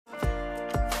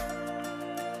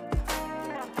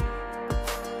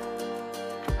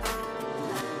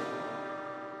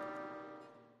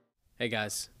Hey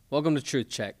guys, welcome to Truth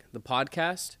Check, the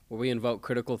podcast where we invoke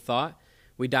critical thought.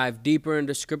 We dive deeper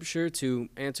into scripture to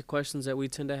answer questions that we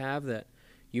tend to have that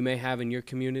you may have in your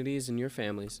communities and your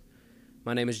families.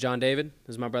 My name is John David.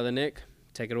 This is my brother Nick.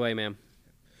 Take it away, man.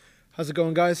 How's it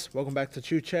going, guys? Welcome back to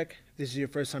Truth Check. If this is your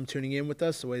first time tuning in with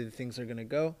us, the way that things are going to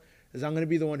go is I'm going to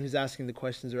be the one who's asking the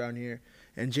questions around here,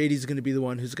 and JD's going to be the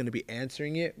one who's going to be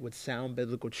answering it with sound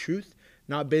biblical truth,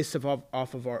 not based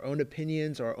off of our own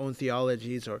opinions or our own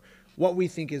theologies or what we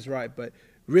think is right, but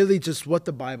really just what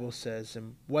the Bible says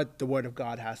and what the Word of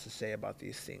God has to say about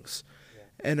these things.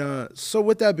 Yeah. And so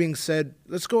with that being said,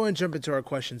 let's go and jump into our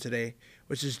question today,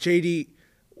 which is, JD,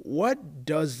 what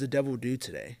does the devil do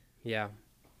today? Yeah,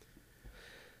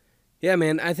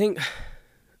 man. I think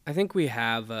we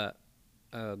have a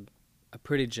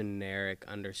pretty generic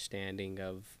understanding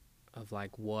of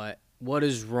like what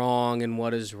is wrong and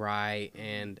what is right,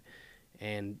 and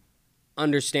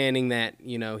understanding that,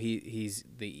 you know, he's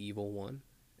the evil one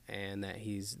and that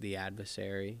he's the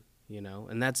adversary, you know,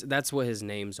 and that's what his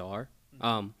names are.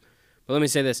 But let me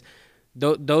say this.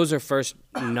 Those are first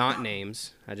not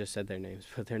names. I just said their names,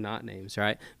 but they're not names,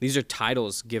 right? These are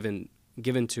titles given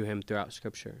to him throughout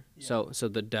Scripture. Yeah. So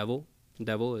the devil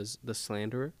is the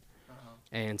slanderer,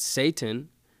 and Satan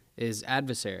is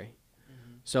adversary.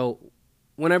 Mm-hmm. So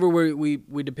whenever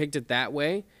we depict it that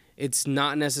way, it's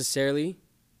not necessarily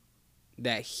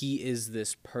that he is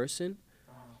this person,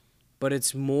 but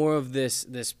it's more of this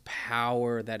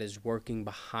power that is working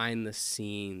behind the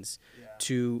scenes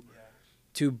to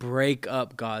break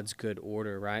up God's good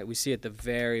order, right? We see at the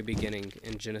very beginning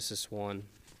in Genesis 1,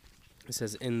 it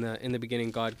says, in the beginning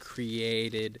God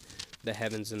created the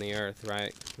heavens and the earth,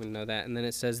 right? We know that. And then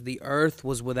it says, the earth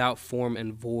was without form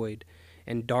and void,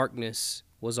 and darkness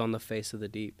was on the face of the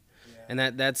deep. Yeah.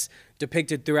 And that's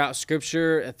depicted throughout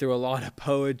Scripture, through a lot of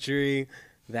poetry,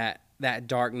 that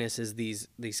darkness is these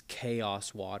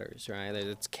chaos waters, right?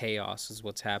 It's chaos is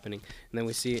what's happening. And then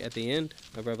we see at the end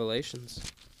of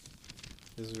Revelations.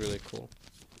 This is really cool.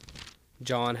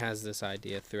 John has this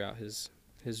idea throughout his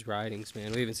writings,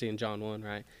 man. We even see in John 1,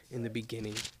 right? In the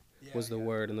beginning was the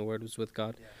Word, and the Word was with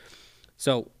God. Yeah.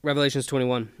 So, Revelations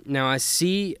 21. Now I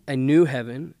see a new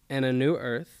heaven and a new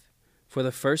earth, for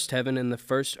the first heaven and the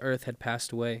first earth had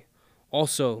passed away.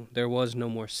 Also, there was no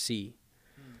more sea.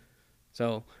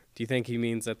 So, do you think he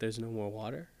means that there's no more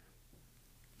water?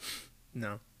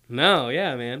 No,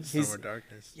 yeah, man. It's no more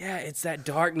darkness. Yeah, it's that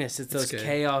darkness. It's those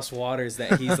chaos waters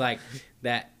that he's like,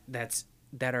 that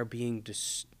are being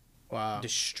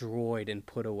destroyed and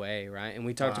put away, right? And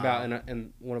we talked about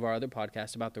in one of our other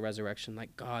podcasts about the resurrection,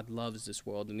 like God loves this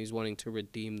world and he's wanting to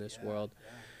redeem this world. Yeah.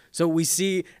 So we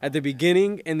see at the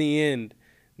beginning and the end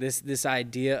this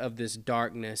idea of this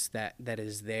darkness that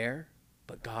is there,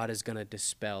 but God is going to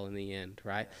dispel in the end,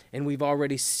 right? And we've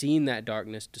already seen that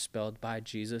darkness dispelled by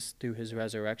Jesus through his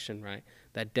resurrection, right?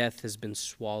 That death has been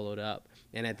swallowed up,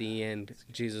 and at the end,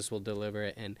 Jesus will deliver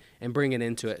it and bring it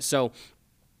into it. So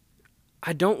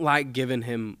I don't like giving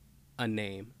him a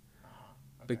name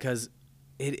because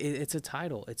it's a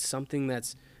title. It's something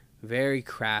that's very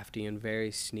crafty and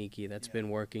very sneaky that's been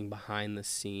working behind the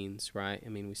scenes, right? I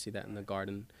mean, we see that in the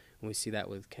garden, and we see that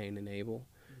with Cain and Abel.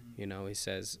 You know, he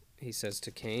says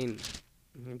to Cain,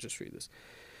 let me just read this.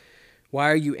 Why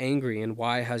are you angry, and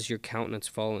why has your countenance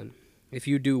fallen? If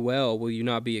you do well, will you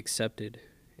not be accepted?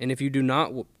 And if you do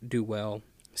not do well,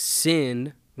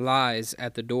 sin lies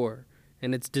at the door,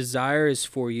 and its desire is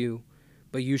for you,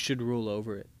 but you should rule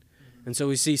over it. And so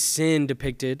we see sin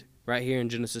depicted right here in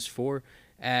Genesis 4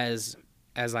 as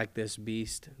like this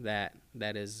beast that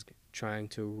is trying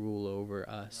to rule over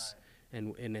us.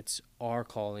 Right. And it's our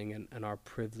calling and our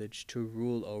privilege to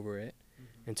rule over it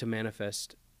and to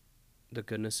manifest the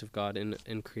goodness of God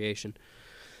in creation.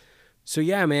 So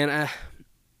yeah, man,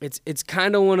 it's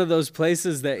kind of one of those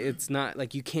places that it's not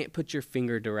like you can't put your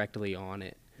finger directly on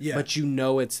it, but you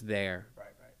know it's there.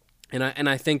 Right. And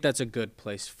I think that's a good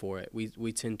place for it.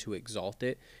 We tend to exalt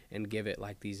it and give it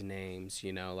like these names,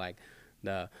 you know, like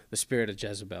the spirit of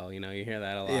Jezebel, you know, you hear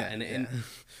that a lot.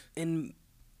 And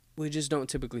we just don't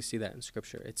typically see that in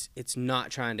Scripture. It's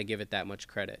not trying to give it that much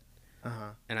credit.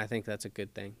 And I think that's a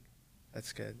good thing.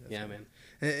 That's good. Man.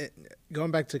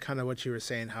 Going back to kind of what you were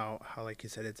saying, how like you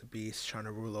said, it's a beast trying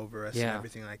to rule over us and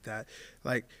everything like that.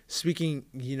 Like speaking,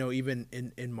 you know, even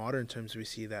in modern terms, we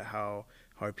see that how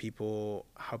people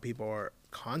are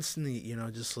constantly, you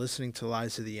know, just listening to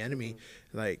lies of the enemy.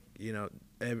 Like, you know,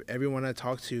 everyone I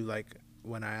talk to, like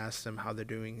when I ask them how they're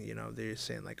doing, you know, they're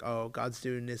saying like, oh, God's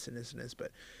doing this and this and this,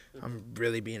 but I'm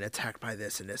really being attacked by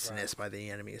this and this and this by the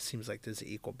enemy. It seems like there's an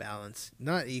equal balance,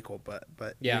 not equal, but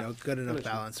you know, good enough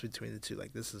balance between the two.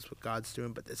 Like, this is what God's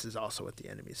doing, but this is also what the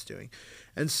enemy is doing.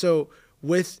 And so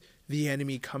with the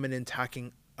enemy coming and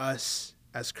attacking us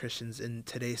as Christians in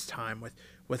today's time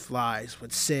with lies,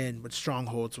 with sin, with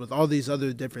strongholds, with all these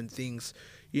other different things,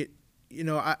 you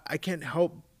know, I can't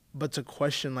help but to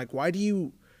question, like, why do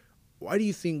you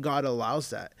think God allows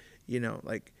that? You know,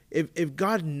 like, if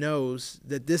God knows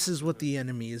that this is what the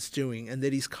enemy is doing and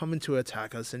that he's coming to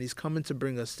attack us and he's coming to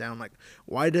bring us down, like,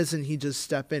 why doesn't he just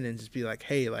step in and just be like,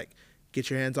 hey, like, get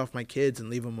your hands off my kids and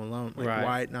leave them alone? Like,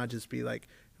 why not just be like,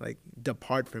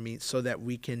 depart from me, so that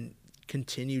we can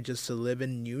continue just to live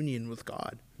in union with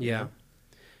God? Yeah.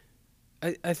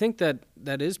 I think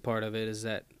that is part of it, is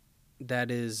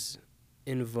that is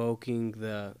invoking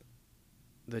the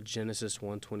Genesis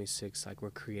 1:26, like, we're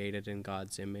created in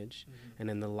God's image, and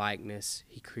in the likeness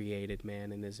he created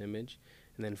man in his image.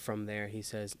 And then from there he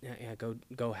says,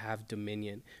 go have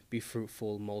dominion, be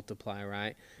fruitful, multiply,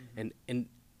 right? And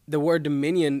the word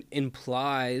dominion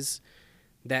implies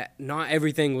that not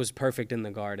everything was perfect in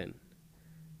the garden,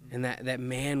 and that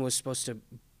man was supposed to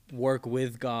work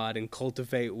with God and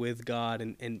cultivate with God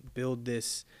and build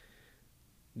this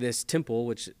temple,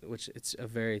 which it's a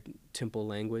very temple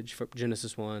language for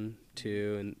Genesis 1,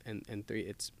 2, and 3.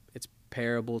 It's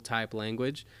parable type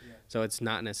language. Yeah. So it's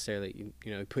not necessarily,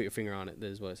 you know, put your finger on it.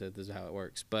 This is what I said. This is how it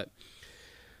works. But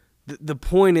the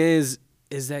point is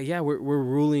that, yeah, we're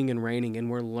ruling and reigning, and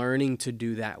we're learning to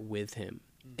do that with him.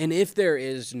 Mm-hmm. And if there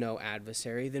is no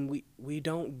adversary, then we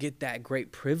don't get that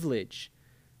great privilege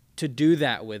to do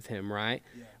that with him, right?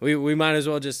 Yeah. We might as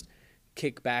well just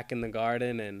kick back in the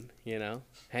garden and, you know,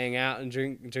 hang out and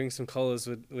drink some colas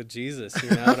with Jesus, you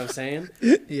know what I'm saying?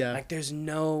 Yeah. Like, there's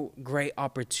no great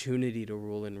opportunity to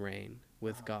rule and reign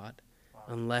with God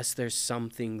unless there's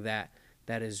something that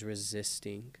is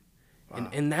resisting. Wow.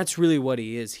 And that's really what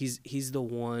he is. He's the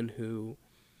one who,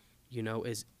 you know,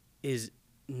 is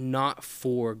not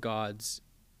for God's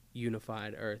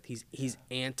unified earth. He's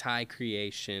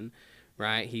anti-creation,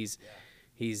 right? He's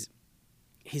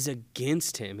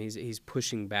against him. He's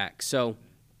pushing back. So,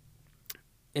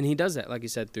 and he does that, like you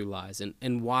said, through lies.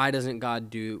 And why doesn't God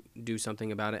do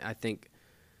something about it? I think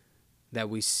that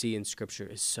we see in Scripture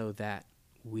is so that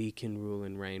we can rule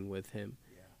and reign with him.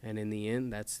 Yeah. And in the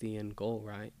end, that's the end goal,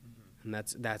 right? Mm-hmm.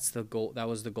 And that's the goal. That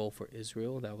was the goal for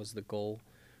Israel. That was the goal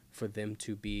for them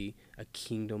to be a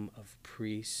kingdom of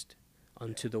priests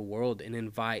unto the world and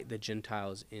invite the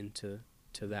Gentiles into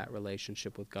that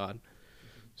relationship with God.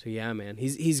 So yeah, man,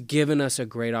 he's given us a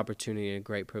great opportunity and a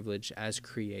great privilege as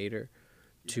creator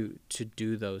to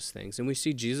do those things. And we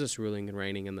see Jesus ruling and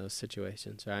reigning in those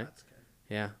situations, right? That's good.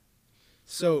 Yeah.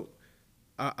 So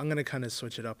I'm going to kind of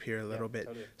switch it up here a little bit.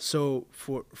 Totally. So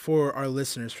for our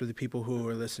listeners, for the people who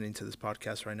are listening to this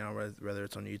podcast right now, whether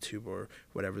it's on YouTube or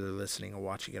whatever they're listening or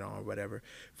watching it on or whatever,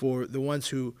 for the ones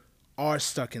who are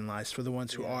stuck in lies, for the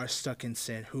ones who are stuck in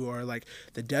sin, who are like,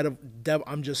 the devil,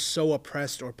 I'm just so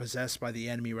oppressed or possessed by the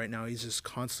enemy right now. He's just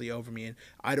constantly over me, and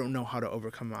I don't know how to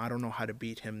overcome him. I don't know how to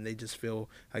beat him. They just feel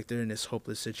like they're in this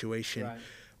hopeless situation. Right.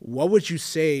 What would you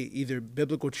say, either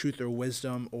biblical truth or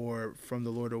wisdom or from the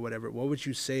Lord or whatever, what would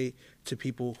you say to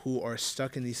people who are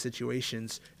stuck in these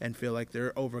situations and feel like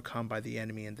they're overcome by the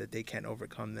enemy and that they can't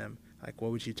overcome them? Like, what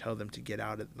would you tell them to get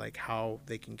out of, like, how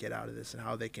they can get out of this and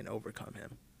how they can overcome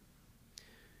him?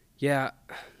 Yeah,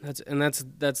 that's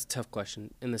a tough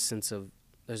question, in the sense of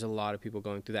there's a lot of people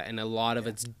going through that, and a lot of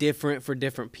it's different for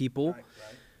different people. Right.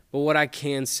 But what I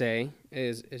can say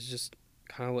is just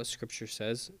kind of what Scripture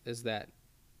says, is that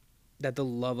the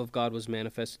love of God was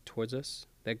manifested towards us,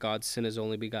 that God sent his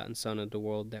only begotten Son into the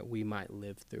world that we might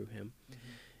live through him.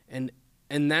 Mm-hmm.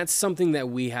 And that's something that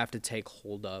we have to take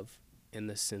hold of, in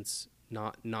the sense,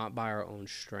 not by our own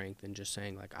strength and just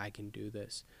saying, like, I can do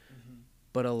this. Mm-hmm.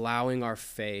 But allowing our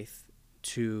faith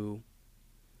to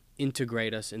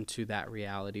integrate us into that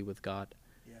reality with God.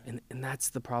 Yeah. And that's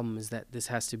the problem, is that this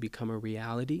has to become a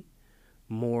reality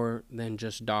more than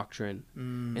just doctrine.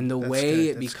 And the way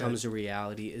it becomes a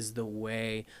reality is the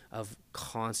way of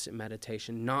constant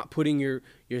meditation, not putting your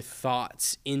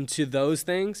thoughts into those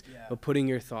things, but putting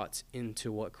your thoughts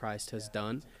into what Christ has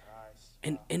done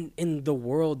and in the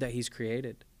world that he's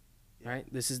created. Right?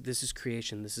 This is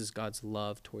creation. This is God's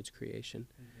love towards creation.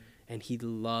 Mm-hmm. And he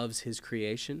loves his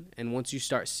creation. And once you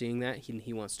start seeing that,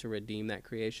 he wants to redeem that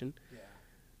creation,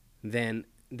 then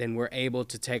we're able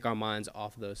to take our minds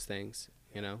off those things.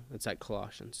 You know, it's like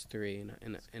Colossians 3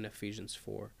 and Ephesians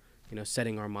 4, you know,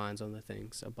 setting our minds on the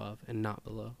things above and not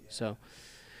below. Yeah. So,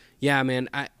 yeah, man,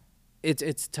 it's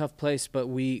a tough place, but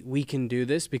we can do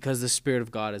this because the Spirit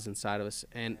of God is inside of us,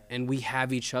 and we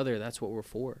have each other. That's what we're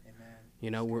for. Amen.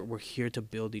 You know, we're here to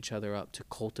build each other up, to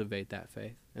cultivate that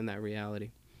faith and that reality.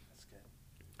 That's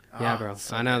good. Yeah, bro.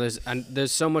 So I know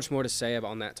there's so much more to say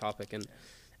on that topic, and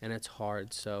it's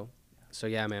hard. So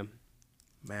yeah, man.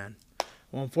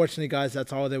 Well, unfortunately, guys,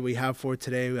 that's all that we have for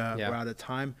today. We're out of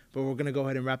time, but we're going to go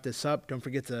ahead and wrap this up. Don't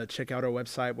forget to check out our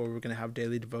website where we're going to have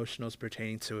daily devotionals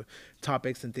pertaining to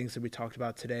topics and things that we talked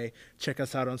about today. Check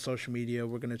us out on social media.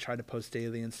 We're going to try to post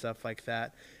daily and stuff like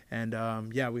that. And,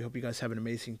 we hope you guys have an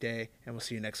amazing day, and we'll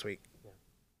see you next week.